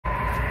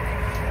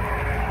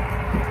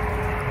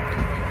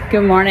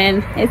Good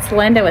morning. It's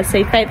Linda with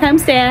Sea Faith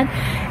Homestead,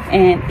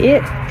 and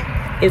it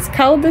is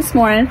cold this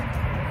morning.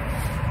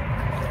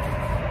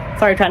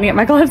 Sorry, trying to get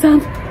my gloves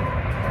on.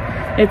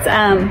 It's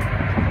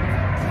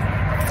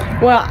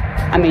well,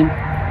 I mean,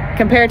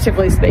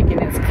 comparatively speaking,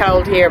 it's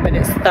cold here, but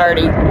it's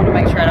 30. I want to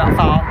make sure I don't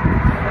fall.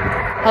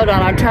 Hold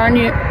on, I'll turn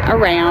you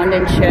around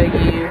and show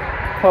you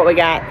what we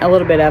got a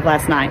little bit of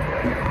last night.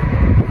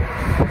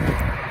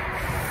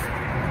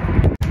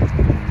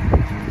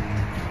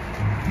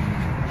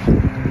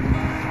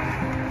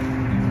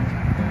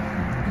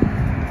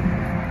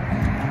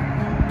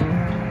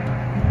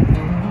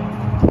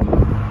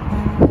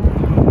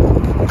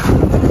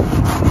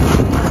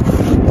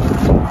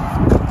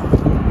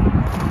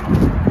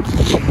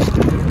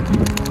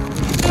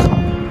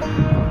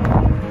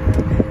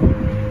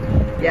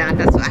 Yeah,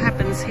 that's what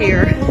happens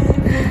here,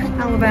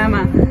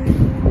 Alabama.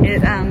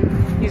 It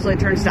usually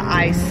turns to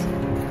ice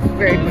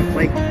very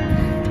quickly.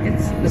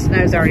 The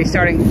snow's already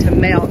starting to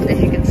melt, as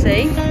you can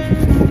see.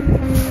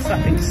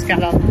 Something just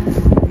got a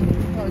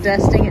little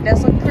dusting. It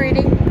does look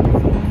pretty,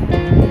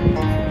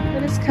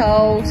 but it's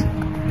cold,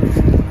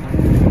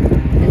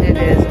 and it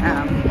is.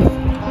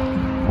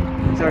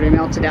 It's already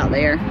melted out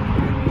there.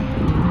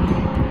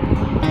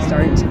 It's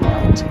starting to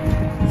melt,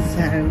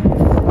 so.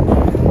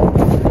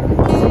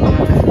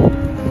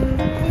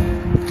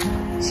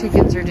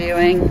 Chickens are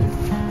doing.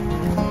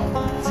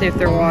 See if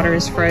their water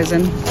is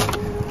frozen.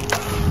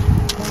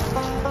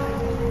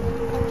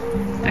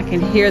 I can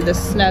hear the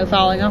snow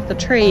falling off the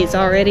trees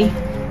already.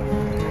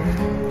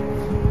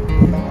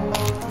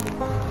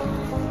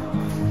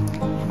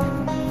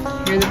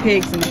 Hear the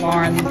pigs in the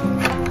barn.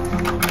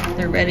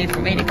 They're ready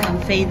for me to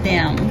come feed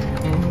them.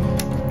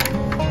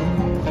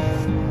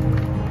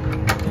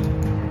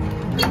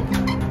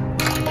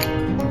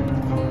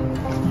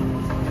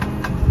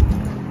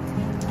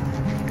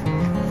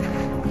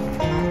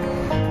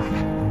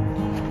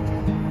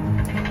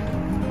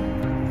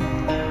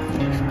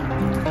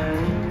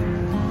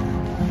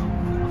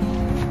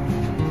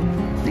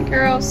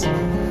 Girls,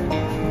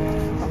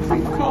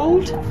 I'm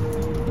cold.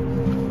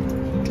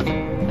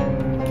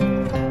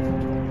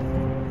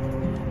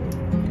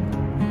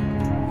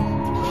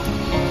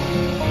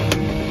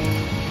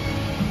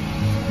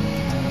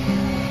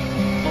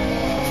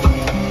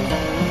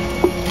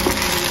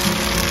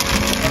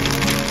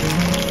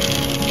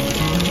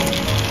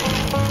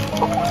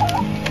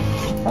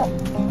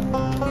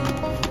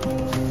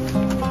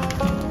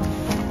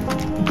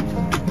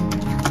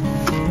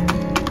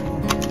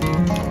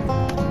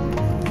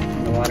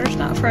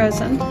 Not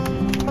frozen.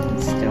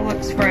 It still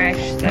looks fresh,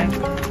 so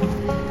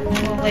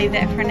we'll leave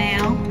that for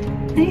now.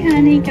 Hey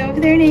honey, go over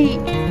there and eat.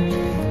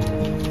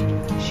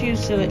 She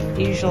usually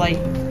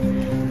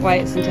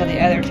waits until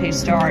the other two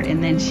start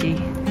and then she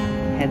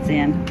heads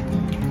in.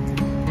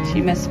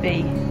 She must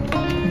be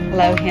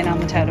low hen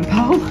on the totem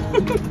pole.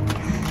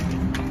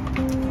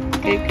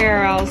 Good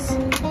girls.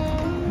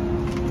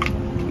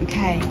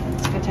 Okay,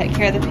 let's go take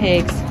care of the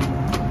pigs.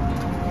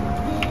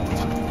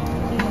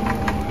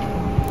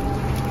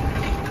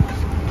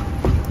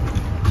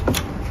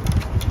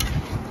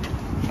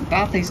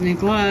 Bought these new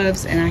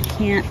gloves and I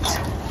can't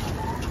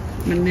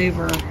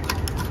maneuver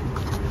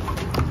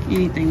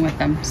anything with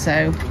them,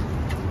 so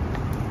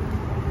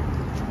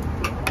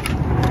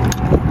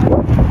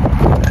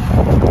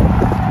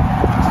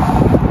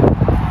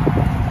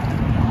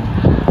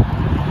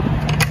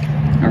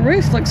our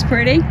roof looks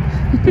pretty.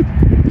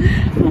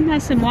 All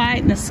nice and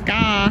white in the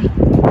sky.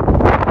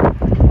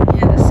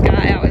 Yeah, the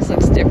sky always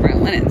looks different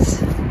when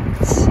it's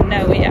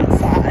snowy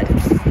outside.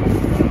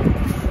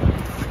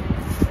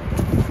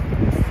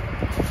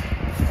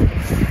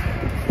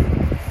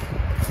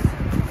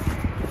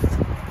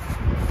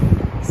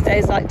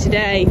 Days like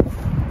today,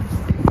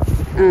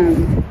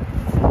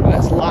 well,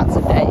 it's lots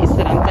of days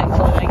that I'm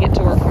thankful that I get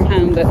to work from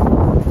home, but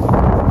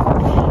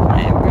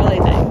I am really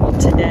thankful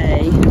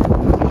today.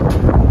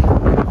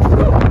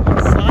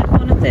 Slide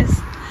one of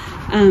this,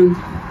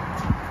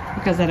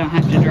 because I don't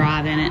have to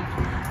drive in it,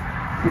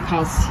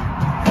 because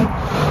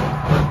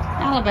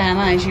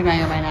Alabama, as you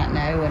may or may not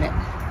know, when it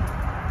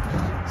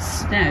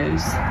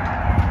snows,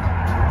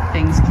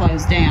 things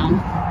close down.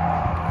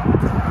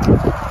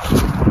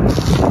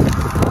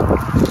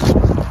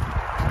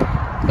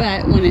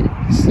 But when it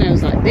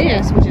snows like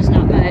this, which is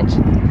not much,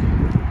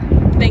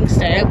 things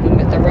stay open,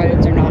 but the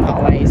roads are not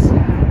always,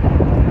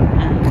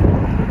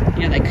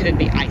 you know, they could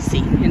be icy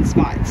in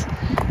spots,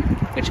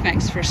 which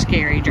makes for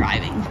scary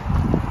driving.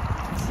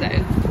 So,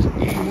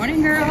 good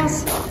morning,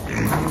 girls.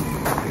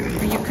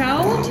 Are you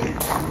cold?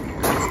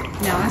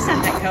 No, it's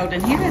not that cold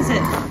in here, is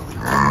it?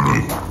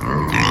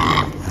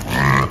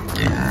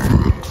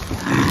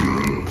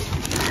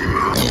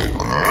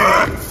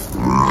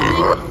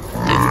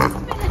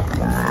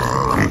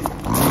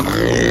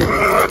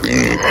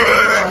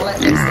 Let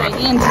me stay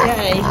in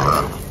today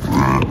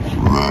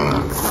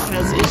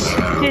because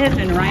it's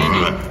been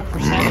raining for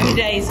so many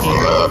days here.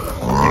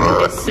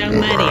 It's so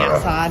muddy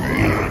outside,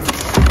 and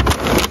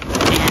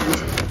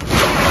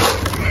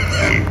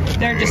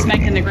they're just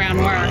making the ground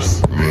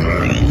worse.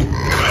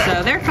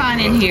 So they're fine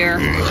in here.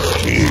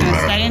 She's gonna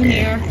stay in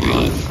here.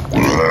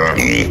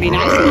 Be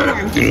nice and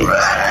warm.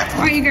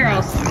 Where are you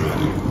girls?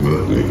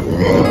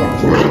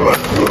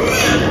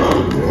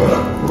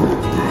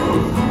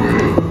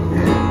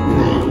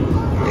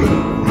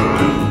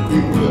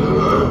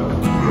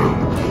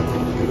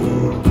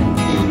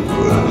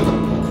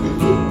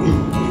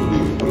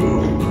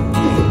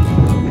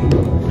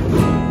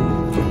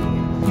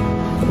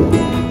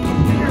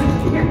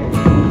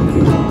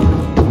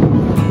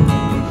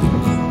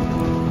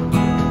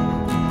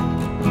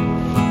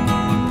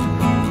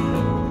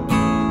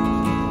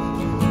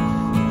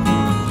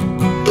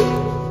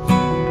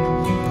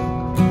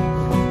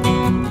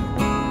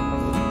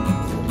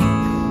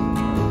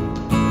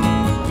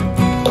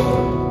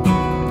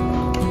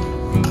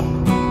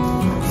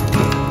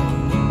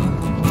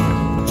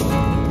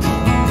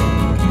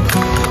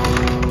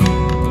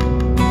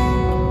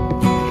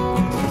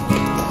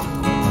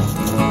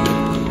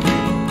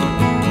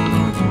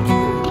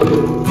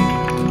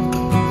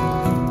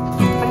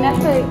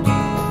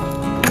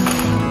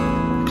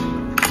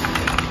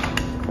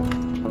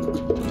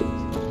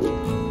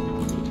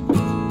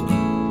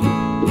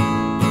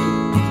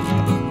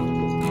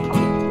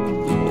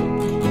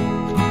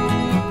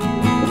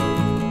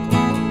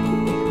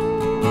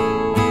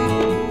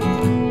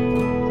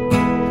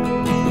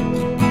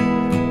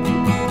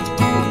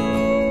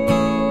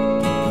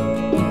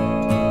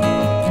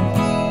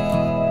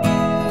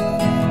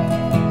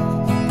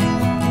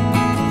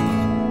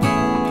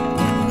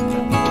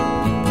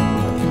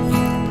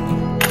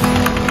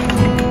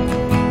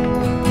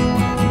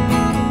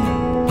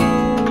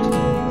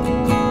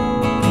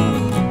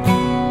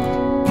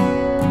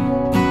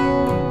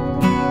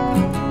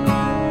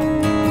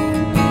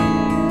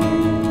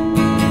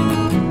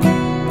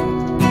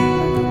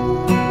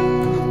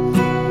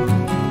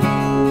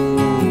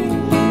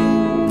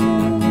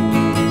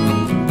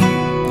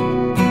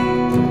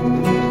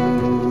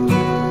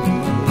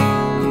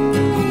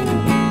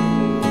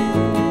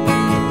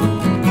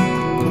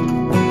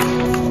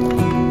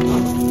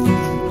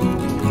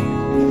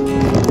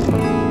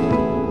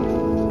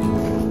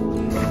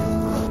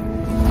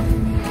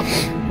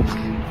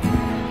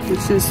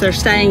 Since they're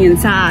staying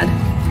inside,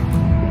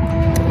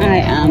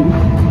 I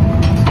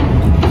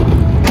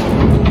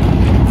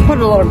put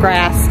a little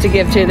grass to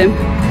give to them.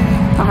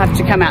 I'll have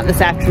to come out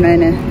this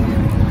afternoon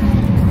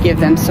and give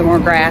them some more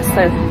grass.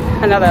 So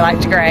I know they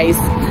like to graze,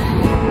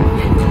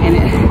 and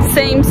it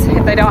seems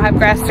if they don't have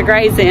grass to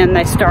graze in,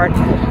 they start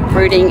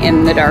rooting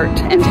in the dirt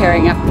and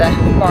tearing up the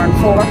barn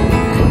floor.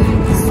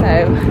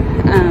 So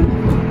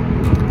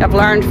I've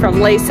learned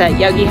from Lisa at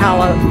Yogi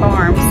Hollow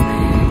Farms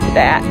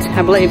that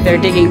I believe they're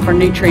digging for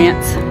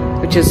nutrients,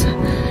 which is,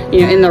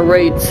 you know, in the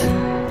roots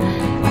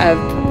of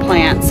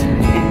plants,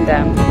 and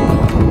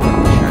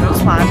sure it'll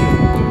slide.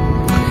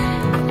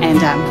 And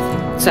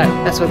so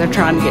that's what they're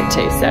trying to get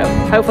to. So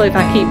hopefully if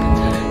I keep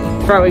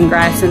throwing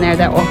grass in there,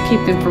 that will keep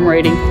them from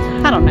rooting.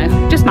 I don't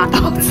know, just my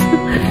thoughts.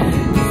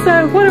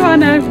 So what do I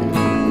know?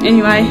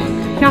 Anyway,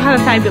 y'all have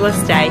a fabulous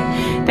day.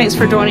 Thanks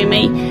for joining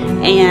me,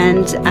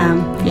 and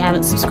if you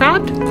haven't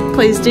subscribed,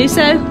 please do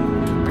so.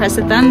 Press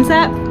a thumbs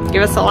up,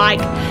 give us a like,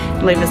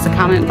 and leave us a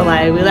comment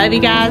below. We love you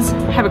guys.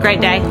 Have a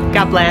great day.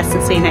 God bless,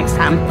 and see you next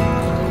time.